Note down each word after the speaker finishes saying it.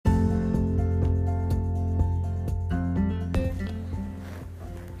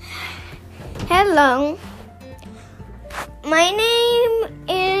Hello, my name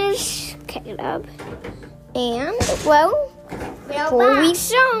is Caleb, and before we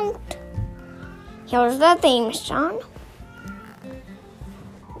start, here's the theme song.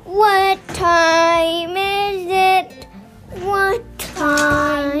 What time is it? What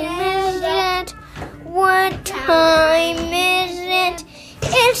time is it? What time is it?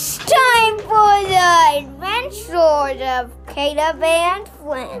 It's time for the adventures of Caleb and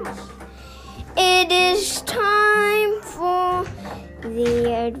friends. It is time for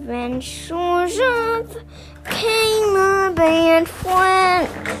the adventures of Caleb and friends.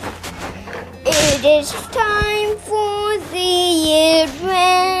 It is time for the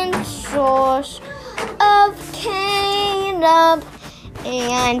adventures of Caleb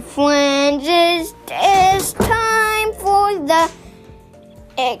and friends. It is time for the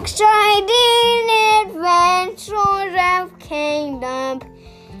exciting adventures of Caleb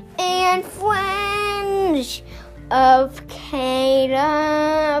and friends of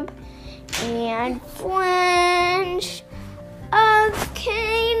Caleb and friends of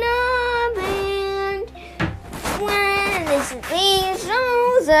Caleb and friends. These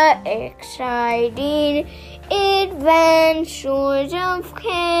are the exciting adventures of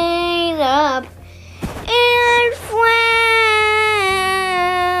Caleb and friends.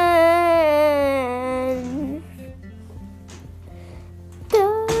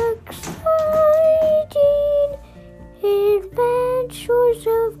 Adventures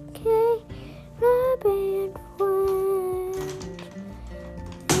of Caleb and friends.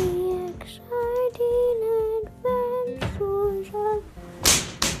 The exciting adventures of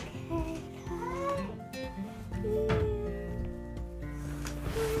Caleb and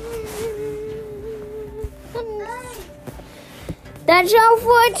friends. That's all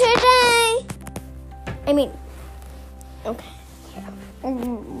for today.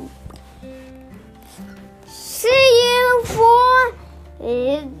 See you for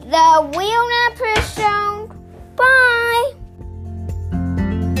the real episode. Bye.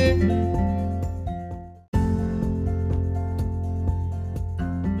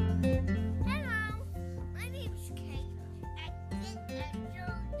 Hello, my name's Kate.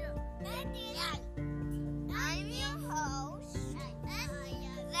 I'm your host.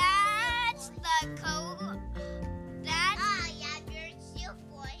 That's the code.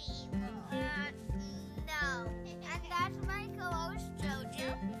 And that's my co-host Jojo.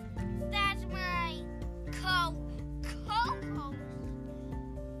 That's my co-host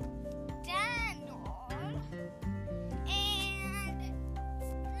Daniel. And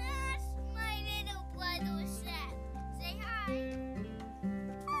that's my little brother Seth. Say hi.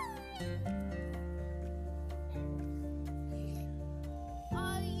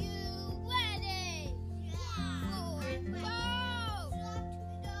 Are you ready? Yeah.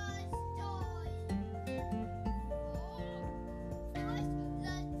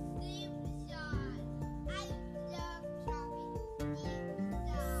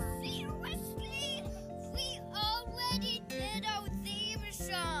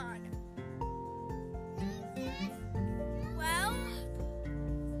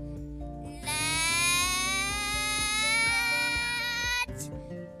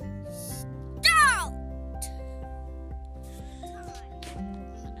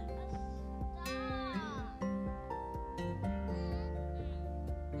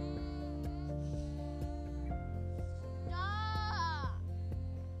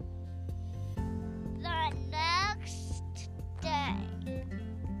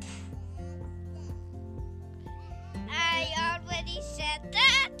 Said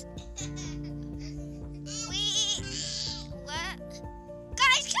that.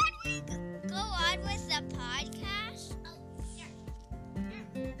 Guys, can we go on with the podcast? Oh,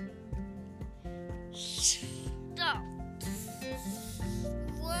 sure. Stop.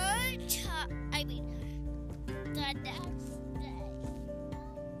 The next day.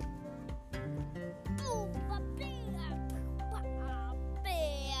 Boom,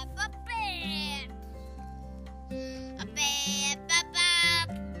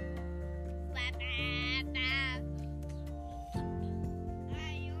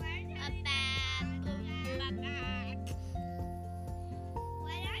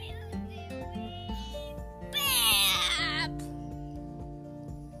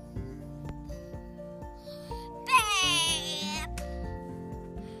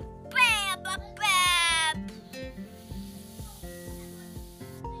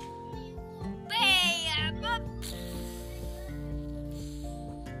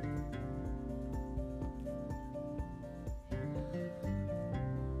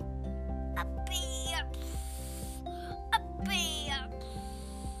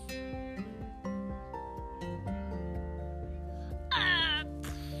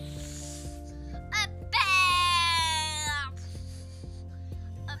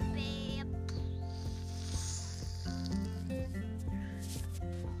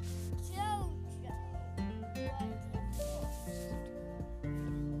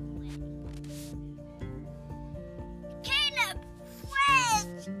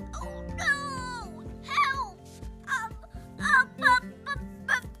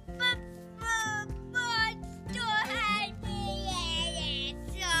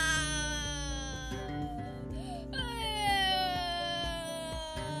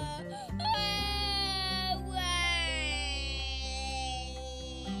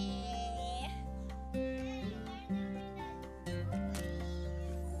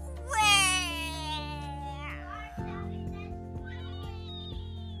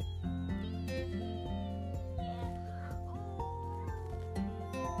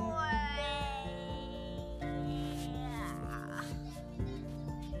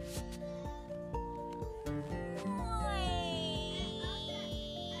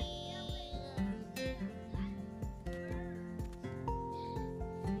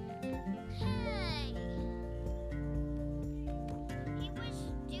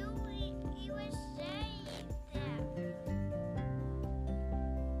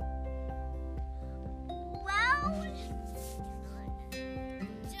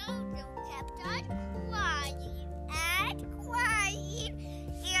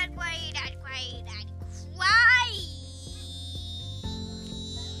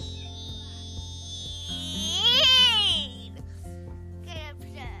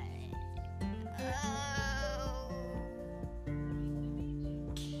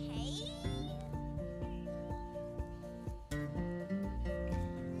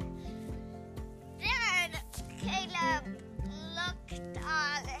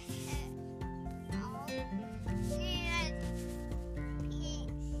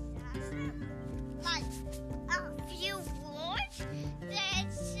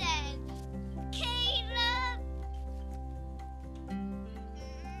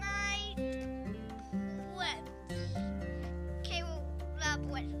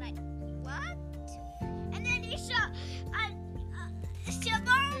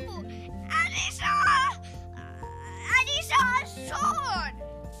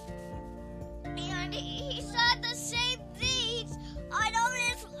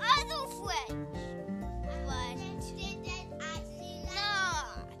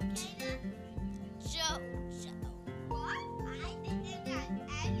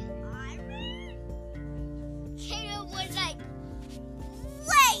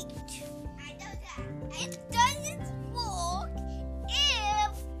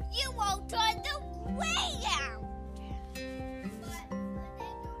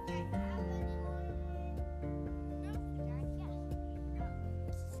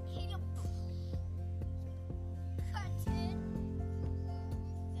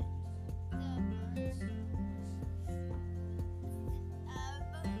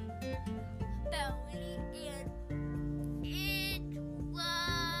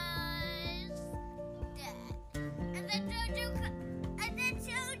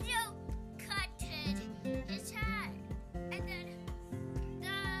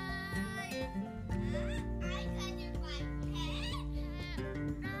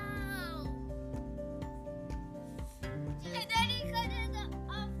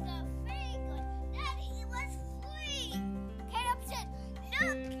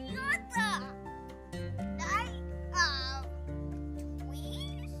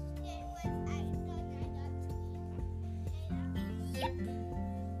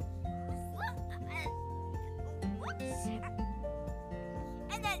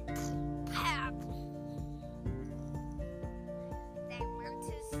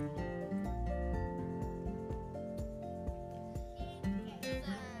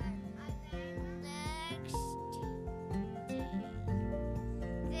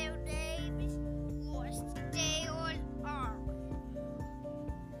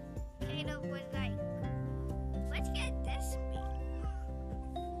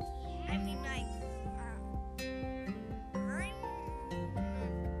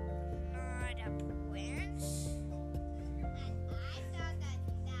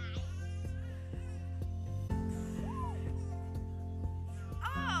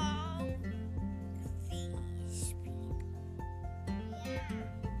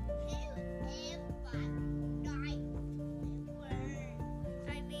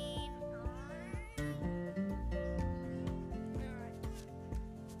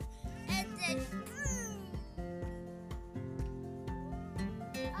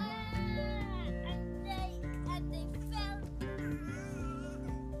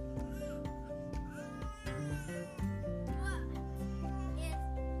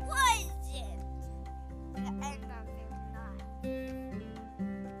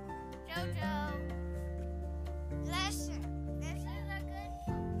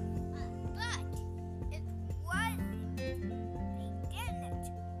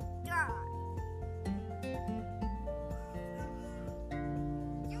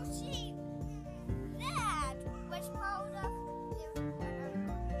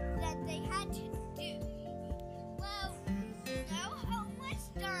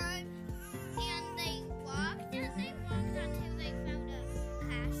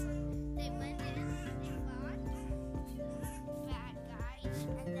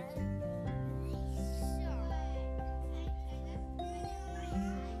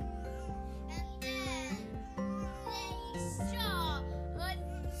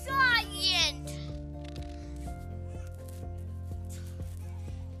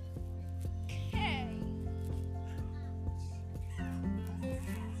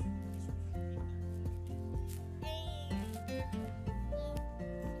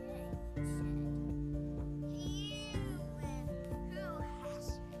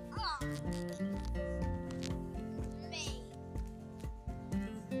 Me.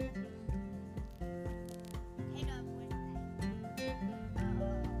 Hang on one second.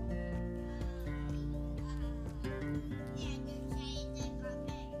 And you change the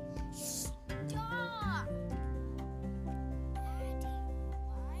copy. Stop!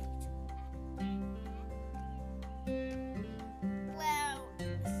 Well,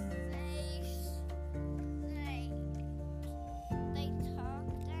 they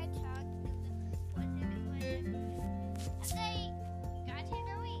talked and talked and they got to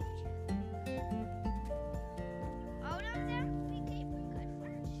know each other. All of them became good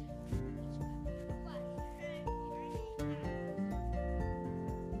friends.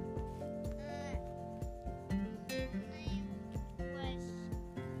 Her name was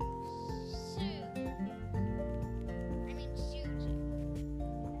Sue. I mean Susan.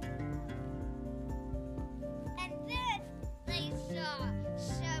 And then they saw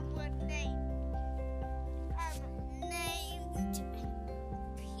someone named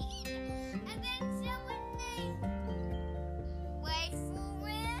Peter. And then someone named wait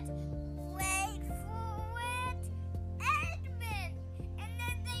for it, Edmund. And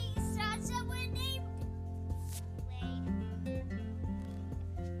then they saw someone named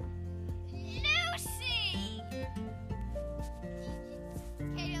Lucy.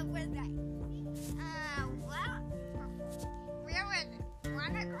 Caleb was like, well, we would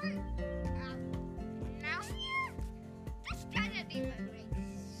want to go. Now this doesn't even make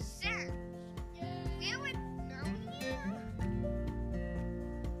sense. We would know you.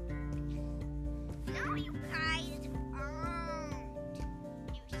 No, you guys aren't,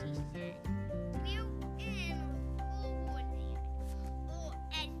 Lucy said. We're in Hollywood. Oh,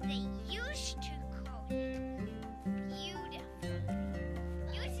 and they used to call it beautiful.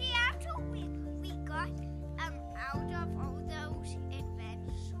 You see, after we got out of all those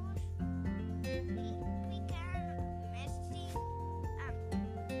adventures, we began missing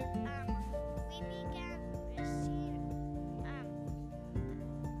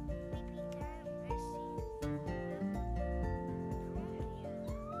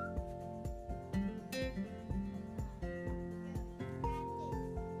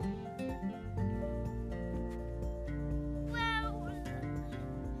well,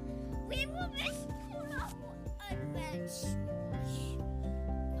 we were missing adventures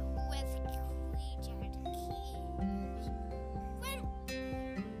with creature kids. When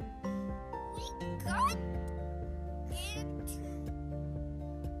we got into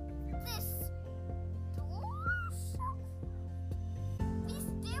this store, we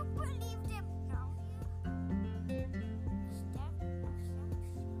still believed him, don't you?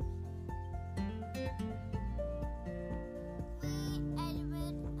 We,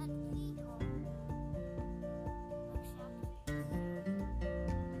 Edward, and Leo.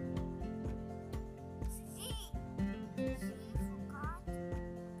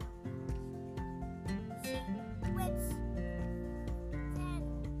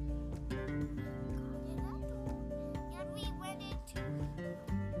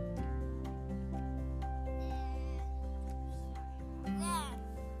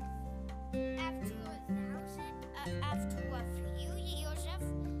 After a few years of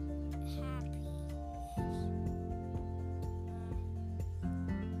happiness,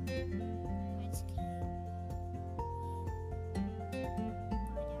 which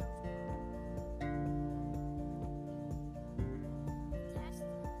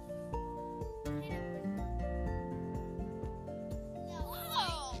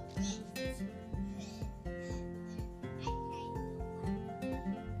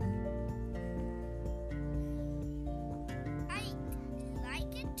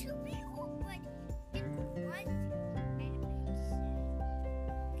to be home, but it was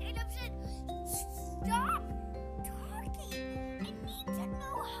Caleb said, stop talking. I need to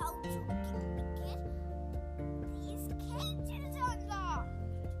know how to get these cages unlocked.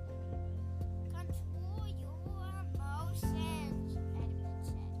 Control your emotions, Edmund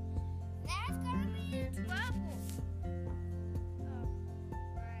said. That's gonna be in trouble.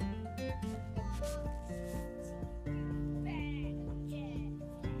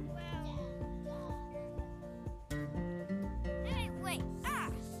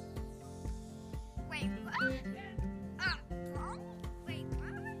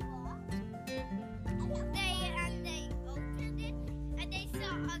 They opened it and they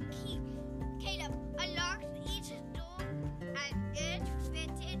saw a key. Caleb unlocked each door and it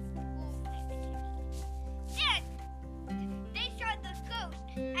fitted perfectly. Then they saw the ghost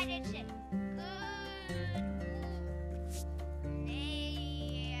and it said, "Good work.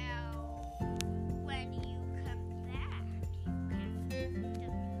 Now, when you come back, you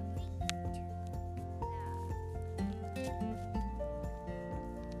can find the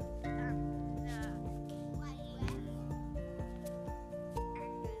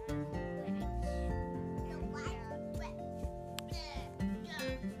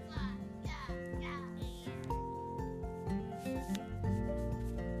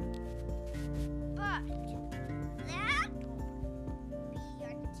But that will be a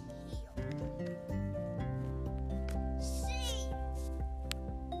tail. C.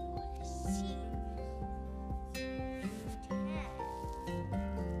 What is C? 10.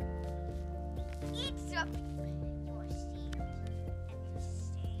 It's a